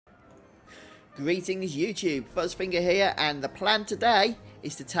Greetings YouTube, Fuzzfinger here, and the plan today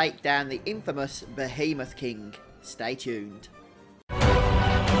is to take down the infamous Behemoth King. Stay tuned.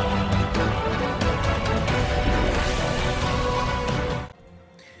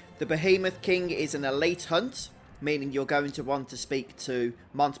 The Behemoth King is an elite hunt, meaning you're going to want to speak to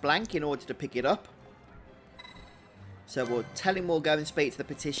Montblanc in order to pick it up. So we'll tell him we'll go and speak to the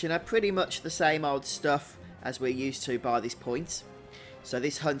petitioner, pretty much the same old stuff as we're used to by this point. So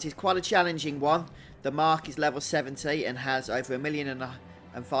this hunt is quite a challenging one. The mark is level 70 and has over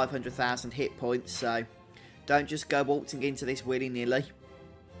 1,500,000 hit points, so don't just go waltzing into this willy-nilly.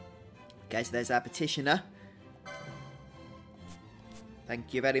 Okay, so there's our petitioner.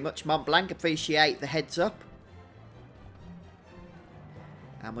 Thank you very much, Montblanc. Appreciate the heads up.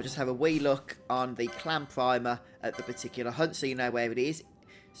 And we'll just have a wee look on the clan primer at the particular hunt so you know where it is.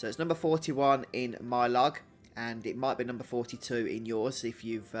 So it's number 41 in my log. And it might be number 42 in yours if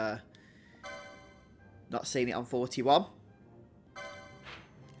you've not seen it on 41.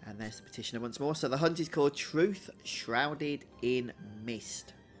 And there's the petitioner once more. So the hunt is called Truth Shrouded in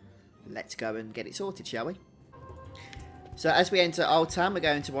Mist. Let's go and get it sorted, shall we? So as we enter Old Town, we're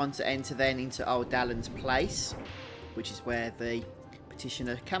going to want to enter then into Old Dallen's place, which is where the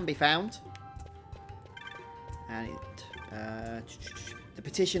petitioner can be found. And the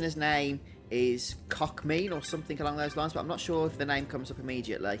petitioner's name is Cockmean or something along those lines, but I'm not sure if the name comes up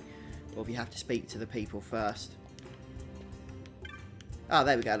immediately or if you have to speak to the people first. Oh,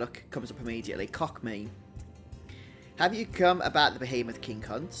 there we go, look, it comes up immediately. Cockmean. Have you come about the Behemoth King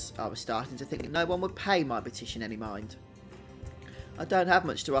hunts? I was starting to think no one would pay my petition any mind. I don't have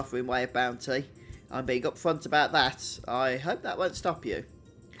much to offer in way of bounty. I'm being upfront about that. I hope that won't stop you.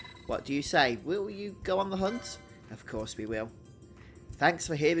 What do you say? Will you go on the hunt? Of course we will. Thanks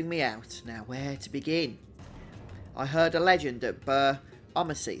for hearing me out. Now, where to begin? I heard a legend at Bur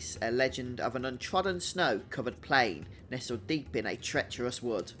Omesis, a legend of an untrodden snow-covered plain nestled deep in a treacherous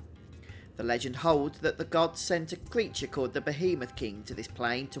wood. The legend holds that the gods sent a creature called the Behemoth King to this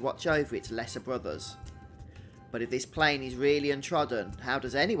plain to watch over its lesser brothers. But if this plain is really untrodden, how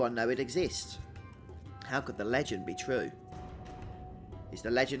does anyone know it exists? How could the legend be true? Is the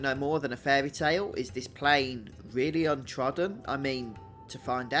legend no more than a fairy tale? Is this plain really untrodden? I mean, to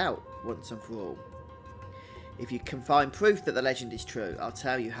find out once and for all. If you can find proof that the legend is true, I'll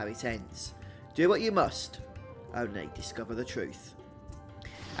tell you how it ends. Do what you must, only discover the truth.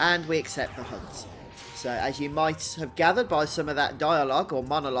 And we accept the hunt. So as you might have gathered by some of that dialogue or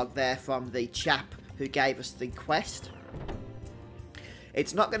monologue there from the chap who gave us the quest,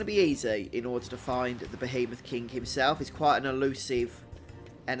 it's not going to be easy in order to find the Behemoth King himself. It's quite an elusive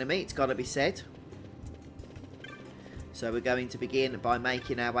enemy, it's got to be said. So we're going to begin by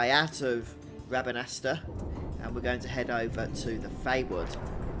making our way out of Rabanastre, and we're going to head over to the Feywood.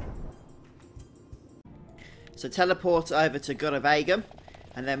 So teleport over to Guravagan,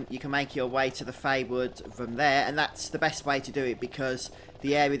 and then you can make your way to the Feywood from there, and that's the best way to do it because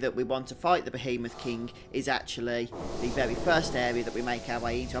the area that we want to fight the Behemoth King is actually the very first area that we make our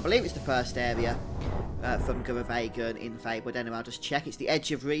way into. I believe it's the first area from Guravagan in Feywood. Anyway, I'll just check. It's the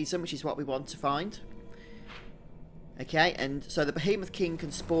Edge of Reason, which is what we want to find. Okay, and so the Behemoth King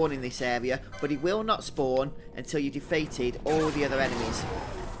can spawn in this area, but he will not spawn until you've defeated all the other enemies.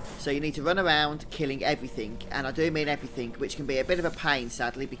 So you need to run around killing everything, and I do mean everything, which can be a bit of a pain,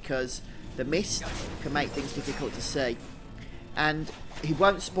 sadly, because the mist can make things difficult to see. And he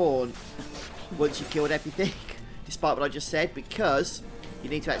won't spawn once you've killed everything, despite what I just said, because you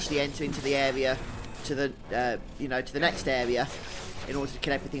need to actually enter into the area to the, to the next area in order to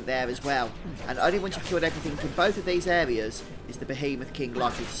kill everything there as well. And only once you've killed everything in both of these areas is the Behemoth King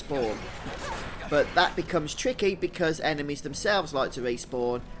likely to spawn. But that becomes tricky because enemies themselves like to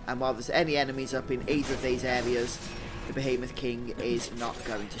respawn, and while there's any enemies up in either of these areas, the Behemoth King is not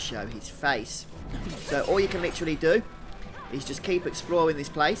going to show his face. So all you can literally do is just keep exploring this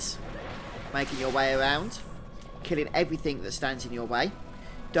place, making your way around, killing everything that stands in your way.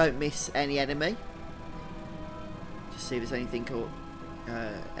 Don't miss any enemy. Just see if there's anything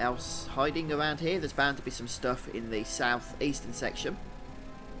else hiding around here. There's bound to be some stuff in the southeastern section.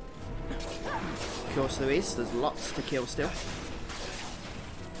 Of course there is. There's lots to kill still.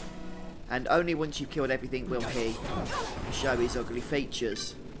 And only once you've killed everything will he show his ugly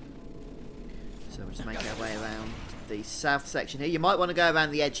features. So we'll just make our way around the south section here. You might want to go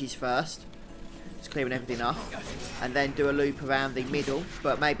around the edges first, just clearing everything off, and then do a loop around the middle,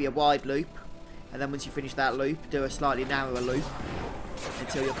 but maybe a wide loop. And then once you finish that loop, do a slightly narrower loop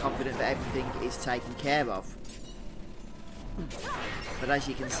until you're confident that everything is taken care of. But as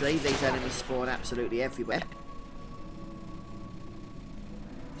you can see, these enemies spawn absolutely everywhere.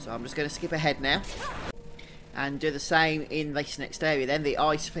 So I'm just going to skip ahead now and do the same in this next area then, the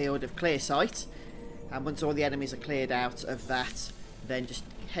ice field of clear sight. And once all the enemies are cleared out of that, then just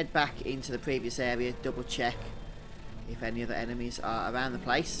head back into the previous area, double check if any other enemies are around the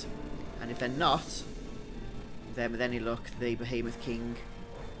place. And if they're not, then with any luck the Behemoth King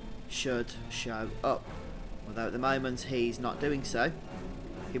should show up. Although at the moment he's not doing so.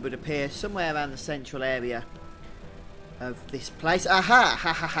 He would appear somewhere around the central area of this place. Aha!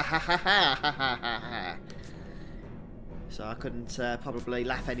 Ha ha ha ha ha ha ha ha ha. So I couldn't probably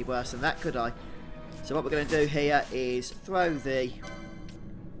laugh any worse than that, could I? So what we're going to do here is throw the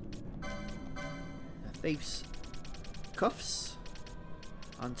thief's cuffs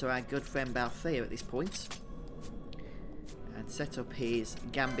onto our good friend Balthier at this point, and set up his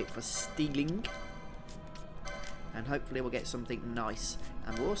gambit for stealing, and hopefully we'll get something nice.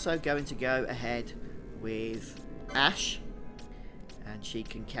 And we're also going to go ahead with Ash, and she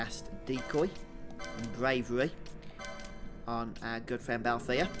can cast Decoy and Bravery on our good friend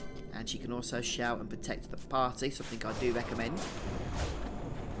Balthier, and she can also shout and protect the party, something I do recommend.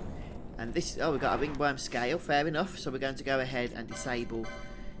 And this, oh, we've got a ringworm scale, fair enough, so we're going to go ahead and disable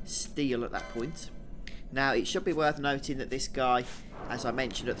Steel at that point. Now it should be worth noting that this guy, as I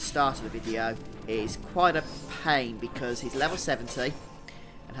mentioned at the start of the video, is quite a pain because he's level 70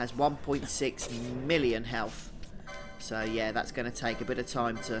 and has 1.6 million health. So yeah, that's going to take a bit of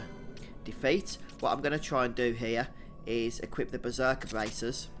time to defeat. What I'm going to try and do here is equip the Berserker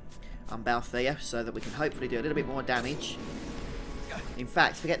Bracers on Balthier so that we can hopefully do a little bit more damage. In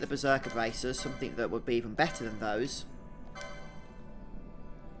fact, forget the Berserker Bracers, something that would be even better than those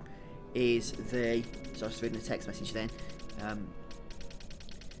is the... So I was reading the text message then.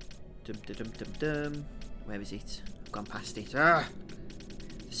 Where is it? I've gone past it.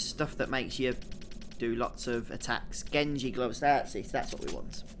 Stuff that makes you do lots of attacks. Genji gloves, that's it. That's what we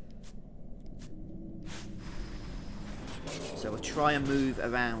want. So we'll try and move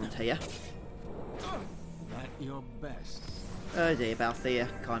around here. At your best. Oh dear, Balthier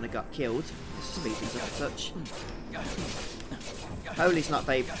kind of got killed. This speed things up a touch. Holy's not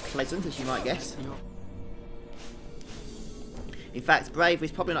very pleasant, as you might guess. In fact,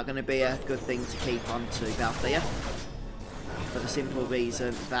 Bravery's probably not going to be a good thing to keep on to Balthier, for the simple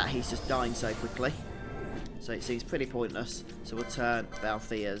reason that he's just dying so quickly. So it seems pretty pointless. So we'll turn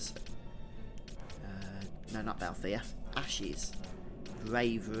Balthier's... no, not Balthier. Ash's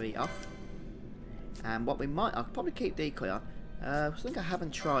Bravery off. And what we might... I'll probably keep Decoy on. Something I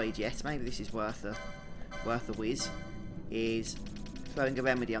haven't tried yet, maybe this is worth a whiz, is throwing a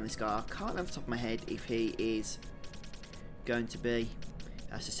remedy on this guy. I can't remember off the top of my head if he is going to be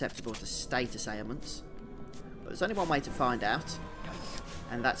susceptible to status ailments. But there's only one way to find out,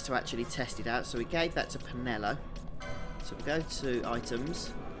 and that's to actually test it out. So we gave that to Pinello. So we'll go to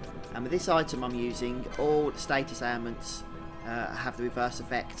items, and with this item I'm using, all status ailments have the reverse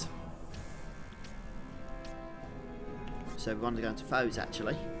effect. So we want to go into foes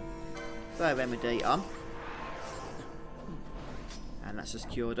actually. Throw a remedy on. And that's just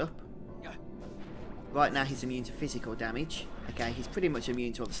cured up. Right now he's immune to physical damage. Okay, he's pretty much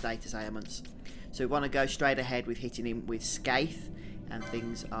immune to all the status ailments. So we want to go straight ahead with hitting him with Scathe and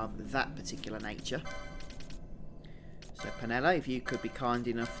things of that particular nature. So Pinello, if you could be kind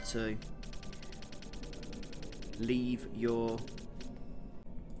enough to leave your...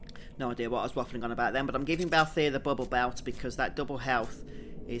 No idea what I was waffling on about then, but I'm giving Balthier the bubble belt because that double health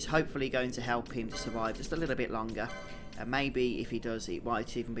is hopefully going to help him to survive just a little bit longer. And maybe if he does, it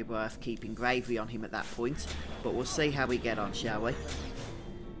might even be worth keeping Bravery on him at that point. But we'll see how we get on, shall we?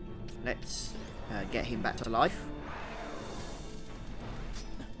 Let's get him back to life.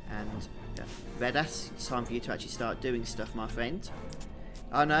 And Redas, it's time for you to actually start doing stuff, my friend.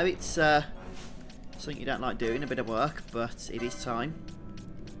 I know it's something you don't like doing, a bit of work, but it is time.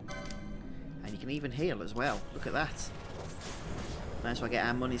 And you can even heal as well. Look at that. Might as well get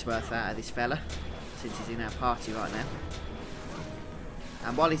our money's worth out of this fella, since he's in our party right now.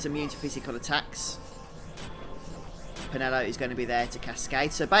 And while he's immune to physical attacks, Pinello is going to be there to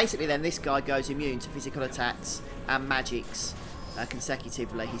cascade. So basically then this guy goes immune to physical attacks and magics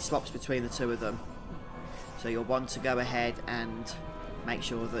consecutively. He swaps between the two of them. So you'll want to go ahead and make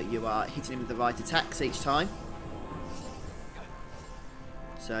sure that you are hitting him with the right attacks each time.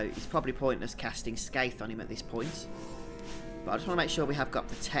 So it's probably pointless casting Scathe on him at this point. But I just want to make sure we have got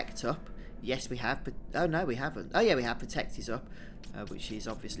Protect up. Yes, we have. But oh no, we haven't. Oh yeah, we have. Protect is up, which is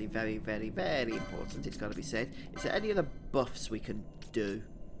obviously very, very, very important. It's got to be said. Is there any other buffs we can do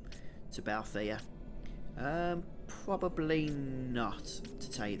to Balthier? Probably not,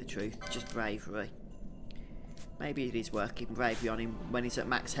 to tell you the truth. Just Bravery. Maybe it is worth keeping bravery on him when he's at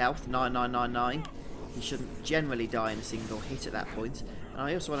max health, 9999. He shouldn't generally die in a single hit at that point. And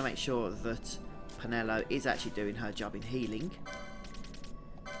I also want to make sure that Penelo is actually doing her job in healing.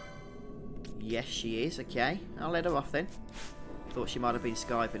 Yes, she is. Okay, I'll let her off then. Thought she might have been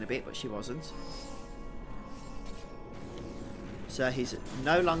skiving a bit, but she wasn't. So he's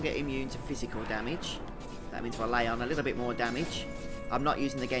no longer immune to physical damage. That means we'll lay on a little bit more damage. I'm not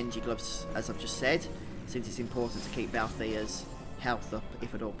using the Genji gloves, as I've just said, since it's important to keep Balthia's health up,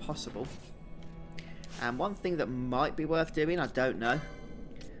 if at all possible. And one thing that might be worth doing, I don't know,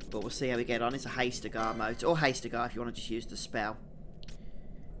 but we'll see how we get on, is a Hastegar mode, or Hastegar if you want to just use the spell.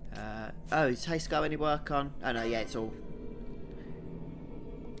 Oh, does Hastegar any work on? Oh no, yeah, it's all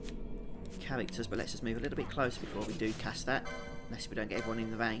characters, but let's just move a little bit closer before we do cast that, unless we don't get everyone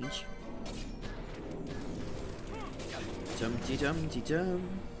in the range. Dum-de-dum-de-dum.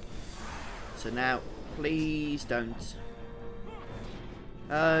 So now, please don't.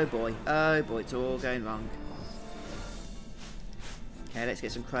 Oh boy, it's all going wrong. Okay, let's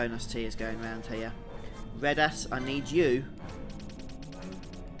get some Kronos tears going around here. Redass, I need you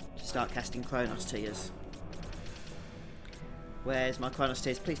to start casting Kronos tears. Where's my Kronos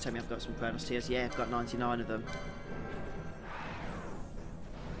tears? Please tell me I've got some Kronos tears. Yeah, I've got 99 of them.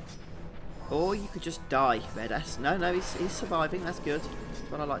 Or you could just die, Redass. No, he's surviving. That's good. That's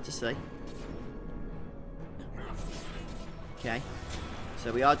what I like to see. Okay.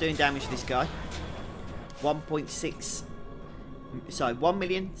 So we are doing damage to this guy.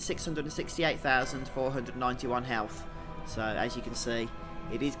 1,668,491 health. So as you can see,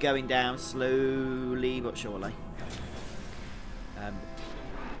 it is going down slowly but surely.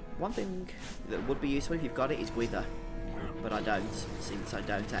 One thing that would be useful if you've got it is Wither, but I don't, since I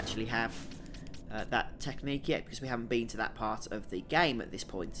don't actually have that technique yet, because we haven't been to that part of the game at this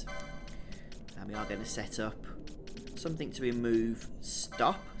point. And we are going to set up something to remove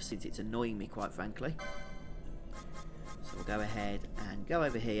stop, since it's annoying me, quite frankly. So we'll go ahead and go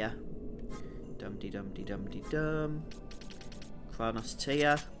over here. Dum-de-dum-de-dum-de-dum. Kronos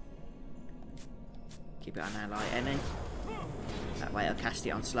Tear. Keep it on ally any. That way I'll cast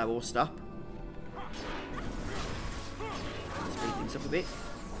it on slow or stop. Speed things up a bit.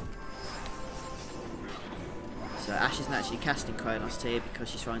 So Ash isn't actually casting Kronos Tear because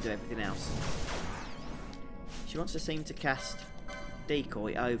she's trying to do everything else. She wants to seem to cast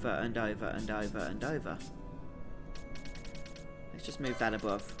Decoy over and over and over and over. Let's just move that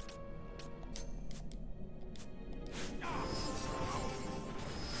above.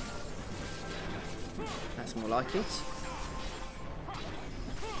 That's more like it.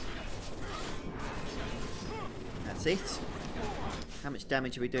 That's it. How much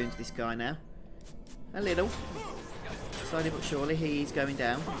damage are we doing to this guy now? A little. Slowly but surely he's going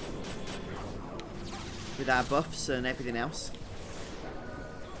down. With our buffs and everything else.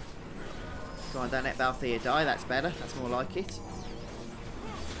 Go on, don't let Balthea die, that's better. That's more like it.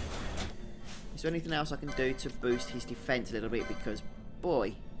 Is there anything else I can do to boost his defense a little bit? Because,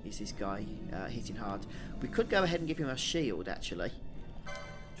 boy, is this guy hitting hard. We could go ahead and give him a shield, actually. I'm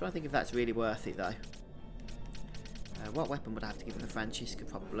trying to think if that's really worth it, though. What weapon would I have to give him? The Francisca,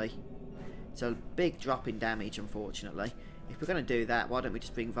 probably. It's a big drop in damage, unfortunately. If we're going to do that, why don't we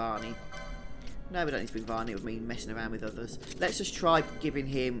just bring Varney? No, we don't need to bring Varney. It would mean messing around with others. Let's just try giving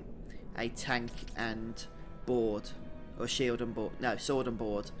him a tank and board. Or shield and board. No, sword and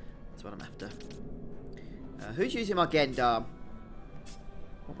board. That's what I'm after. Who's using my Gendarm? I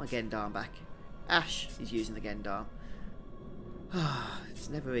want my Gendarm back. Ash is using the Gendarm. It's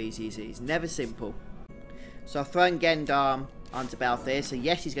never easy, is it? It's never simple. So I've thrown Gendarm onto Balthier. So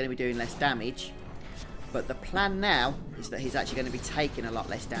yes, he's going to be doing less damage. But the plan now is that he's actually going to be taking a lot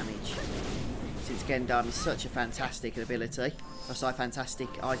less damage. Since Gendarm is such a fantastic ability. Or sorry, fantastic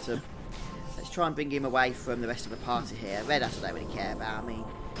item. Let's try and bring him away from the rest of the party here. Redass I don't really care about. I mean,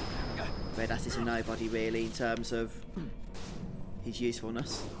 Redass is a nobody really in terms of his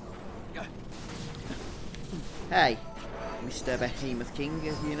usefulness. Hey, Mr. Behemoth King,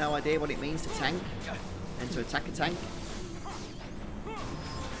 have you no idea what it means to tank? And to attack a tank?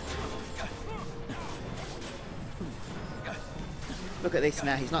 Look at this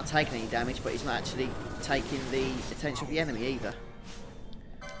now, he's not taking any damage, but he's not actually taking the attention of the enemy either.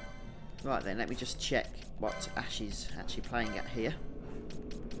 Right then, let me just check what Ash is actually playing at here.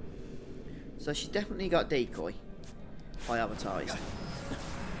 So she's definitely got Decoy. Prioritized.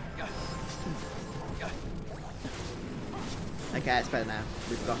 Okay, it's better now.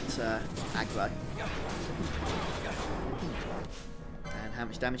 We've got aggro. And how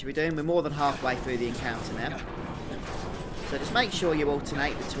much damage are we doing? We're more than halfway through the encounter now. So just make sure you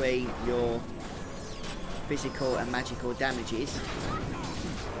alternate between your physical and magical damages.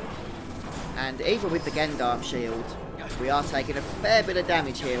 And even with the Gendarme shield, we are taking a fair bit of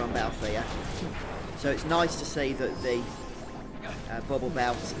damage here on Balthier. So it's nice to see that the bubble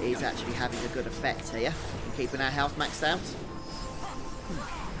belt is actually having a good effect here in keeping our health maxed out.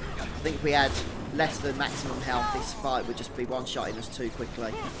 I think if we had less than maximum health, this fight would just be one-shotting us too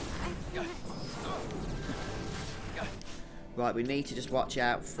quickly. Right, we need to just watch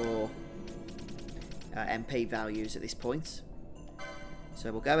out for MP values at this point.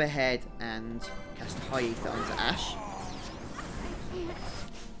 So we'll go ahead and cast High Ether onto Ash.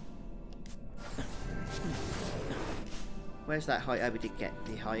 Where's that high? Oh, we did get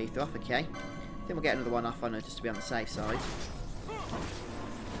the High Ether off, okay. Then we'll get another one off on her just to be on the safe side.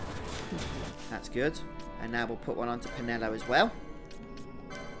 That's good. And now we'll put one onto Pinello as well.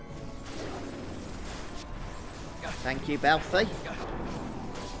 Thank you, Balthi.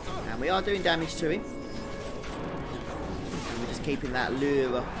 And we are doing damage to him. And we're just keeping that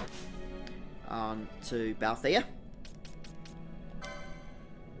lure on to Balthier.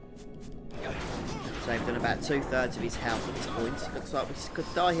 So we've done about 2/3 of his health at this point. Looks like we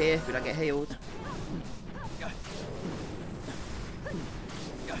could die here if we don't get healed.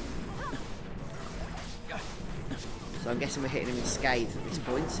 So I'm guessing we're hitting him with Scathe at this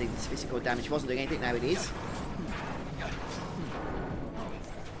point, seeing this physical damage wasn't doing anything, now it is.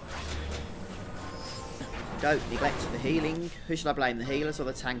 Don't neglect the healing. Who should I blame, the healers or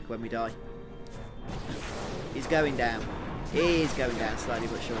the tank when we die? He's going down. He is going down slowly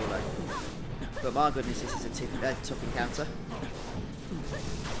but surely. But my goodness, this is a tough encounter.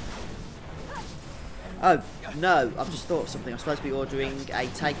 Oh, no, I've just thought of something. I'm supposed to be ordering a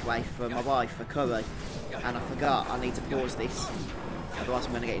takeaway for my wife, a curry. And I forgot I need to pause this. Otherwise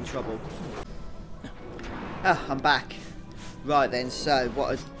I'm going to get in trouble. Ah, I'm back. Right then, so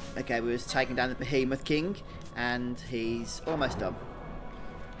what... Okay, we was taking down the Behemoth King. And he's almost done.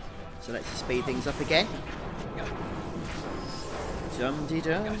 So let's speed things up again.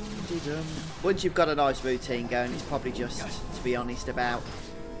 Dum-de-dum-de-dum. Once you've got a nice routine going, it's probably just, to be honest, about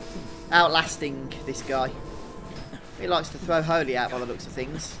outlasting this guy. He likes to throw holy out by the looks of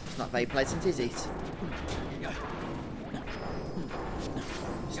things. It's not very pleasant, is it?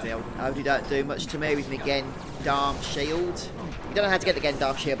 Still, Odie don't do much to me with my Gendarme shield. If you don't know how to get the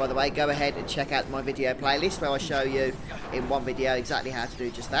Gendarme shield, by the way, go ahead and check out my video playlist where I show you in one video exactly how to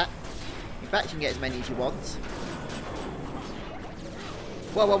do just that. In fact, you can get as many as you want.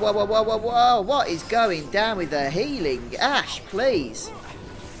 Whoa, whoa, whoa, whoa, whoa, whoa, whoa! What is going down with the healing? Ash, please!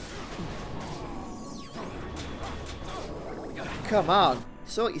 Come on,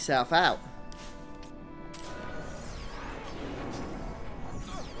 sort yourself out.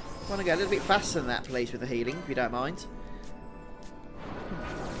 I want to go a little bit faster than that, please, with the healing, if you don't mind.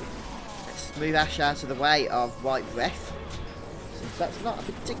 Let's move Ash out of the way of White Breath, since that's not a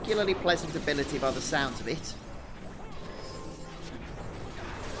particularly pleasant ability by the sounds of it.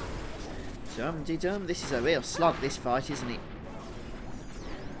 Dum-de-dum. This is a real slog, this fight, isn't it?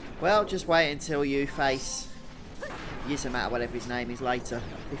 Well, just wait until you face Yizamata, whatever his name is, later.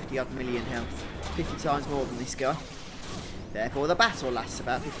 50 odd million health. 50 times more than this guy. Therefore the battle lasts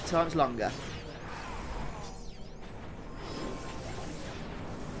about 50 times longer.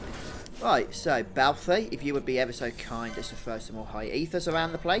 Right, so Balthi, if you would be ever so kind as to throw some more high ethers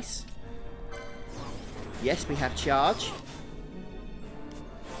around the place. Yes, we have charge.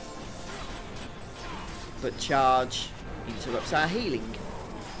 But charge interrupts our healing.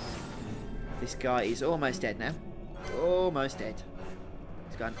 This guy is almost dead now. Almost dead.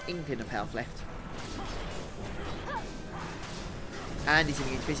 He's got an inkling of health left. And he's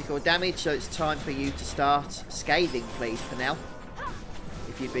immune to physical damage, so it's time for you to start scathing, please, for now.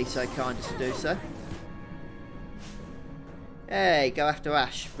 If you'd be so kind as to do so. Hey, go after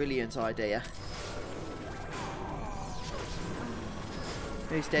Ash. Brilliant idea.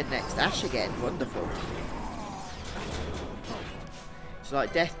 Who's dead next? Ash again. Wonderful. It's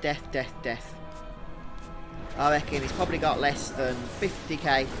like death, death, death, death. I reckon he's probably got less than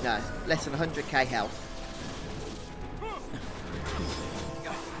 50k, no, less than 100k health.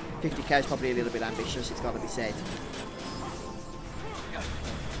 50k is probably a little bit ambitious, it's got to be said.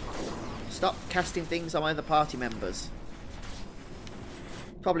 Stop casting things on other party members.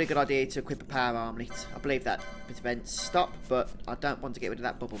 Probably a good idea to equip a power armlet. I believe that prevents stop, but I don't want to get rid of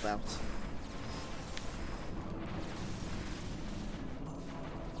that bubble belt.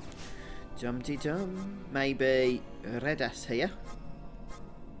 Dum-de-dum. Maybe Redas here.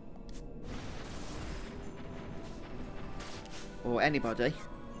 Or anybody.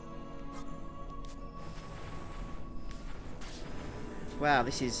 Wow,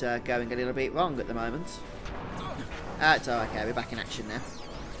 this is going a little bit wrong at the moment. It's okay, we're back in action now.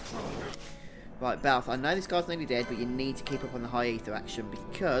 Right, Balth, I know this guy's nearly dead, but you need to keep up on the high ether action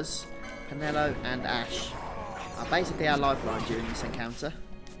because Penelo and Ash are basically our lifeline during this encounter.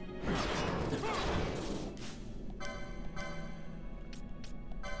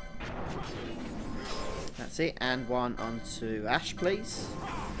 That's it, and one onto Ash, please.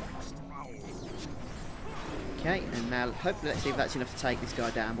 Okay, and now hopefully let's see if that's enough to take this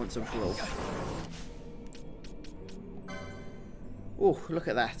guy down once and for all. Oh, look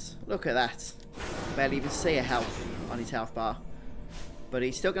at that. Look at that. Barely even see a health on his health bar. But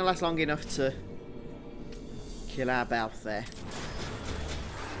he's still going to last long enough to kill our Balth there.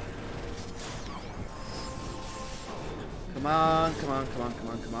 Come on, come on, come on, come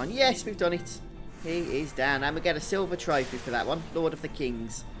on, come on. Yes, we've done it. He is down. And we get a silver trophy for that one. Lord of the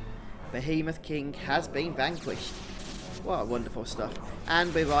Kings. Behemoth King has been vanquished. What wonderful stuff.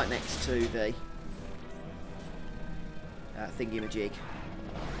 And we're right next to the thingy-majig.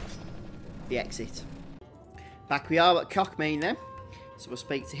 The exit. Back we are at Cockmean then. So we'll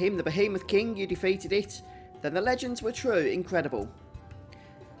speak to him. The Behemoth King, you defeated it. Then the legends were true. Incredible.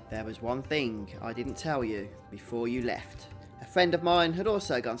 There was one thing I didn't tell you before you left. A friend of mine had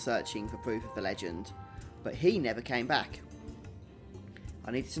also gone searching for proof of the legend, but he never came back. I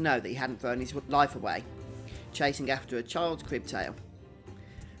needed to know that he hadn't thrown his life away, chasing after a child's crib tale.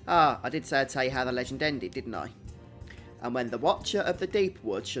 Ah, I did say I'd tell you how the legend ended, didn't I? And when the Watcher of the Deep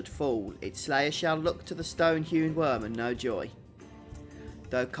Wood should fall, its slayer shall look to the stone-hewn worm and know joy.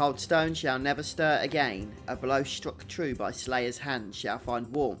 Though cold stone shall never stir again, a blow struck true by Slayer's hand shall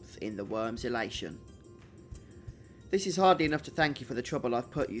find warmth in the worm's elation. This is hardly enough to thank you for the trouble I've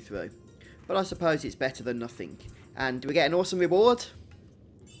put you through, but I suppose it's better than nothing. And we get an awesome reward.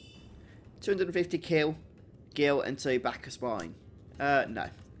 250 kill, gil and 2 back of spine. No.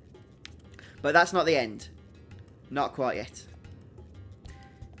 But that's not the end. Not quite yet.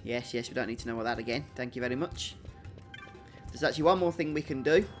 Yes, we don't need to know all that again. Thank you very much. There's actually one more thing we can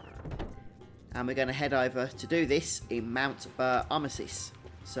do. And we're going to head over to do this in Mount Omesis.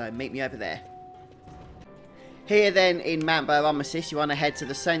 So meet me over there. Here then in Mount Omesis, you want to head to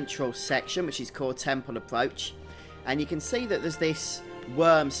the central section, which is called Temple Approach. And you can see that there's this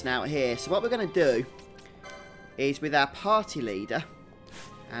worm snout here. So what we're going to do is with our party leader,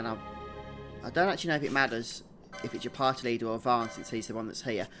 and I don't actually know if it matters if it's your party leader or Vance, since he's the one that's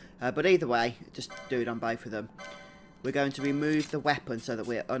here. But either way, just do it on both of them. We're going to remove the weapon so that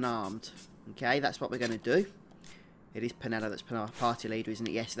we're unarmed. Okay, that's what we're going to do. It is Penelo that's our party leader, isn't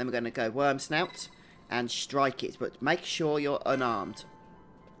it? Yes, then we're going to go Worm Snout and strike it. But make sure you're unarmed.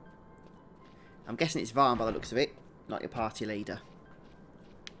 I'm guessing it's Varn by the looks of it, not your party leader.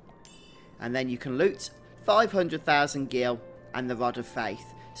 And then you can loot 500,000 gil and the Rod of Faith.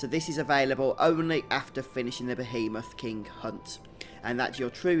 So this is available only after finishing the Behemoth King hunt. And that's your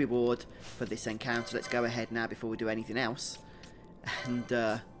true reward for this encounter. Let's go ahead now before we do anything else.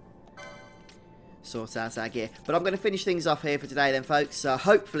 And sort out our gear. But I'm going to finish things off here for today then, folks. So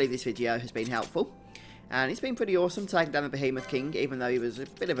hopefully this video has been helpful. And it's been pretty awesome taking down the Behemoth King, even though he was a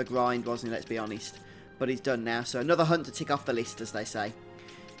bit of a grind, wasn't he? Let's be honest. But he's done now. So another hunt to tick off the list, as they say.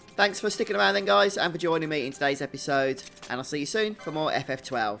 Thanks for sticking around then, guys, and for joining me in today's episode. And I'll see you soon for more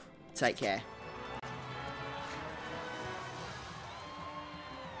FF12. Take care.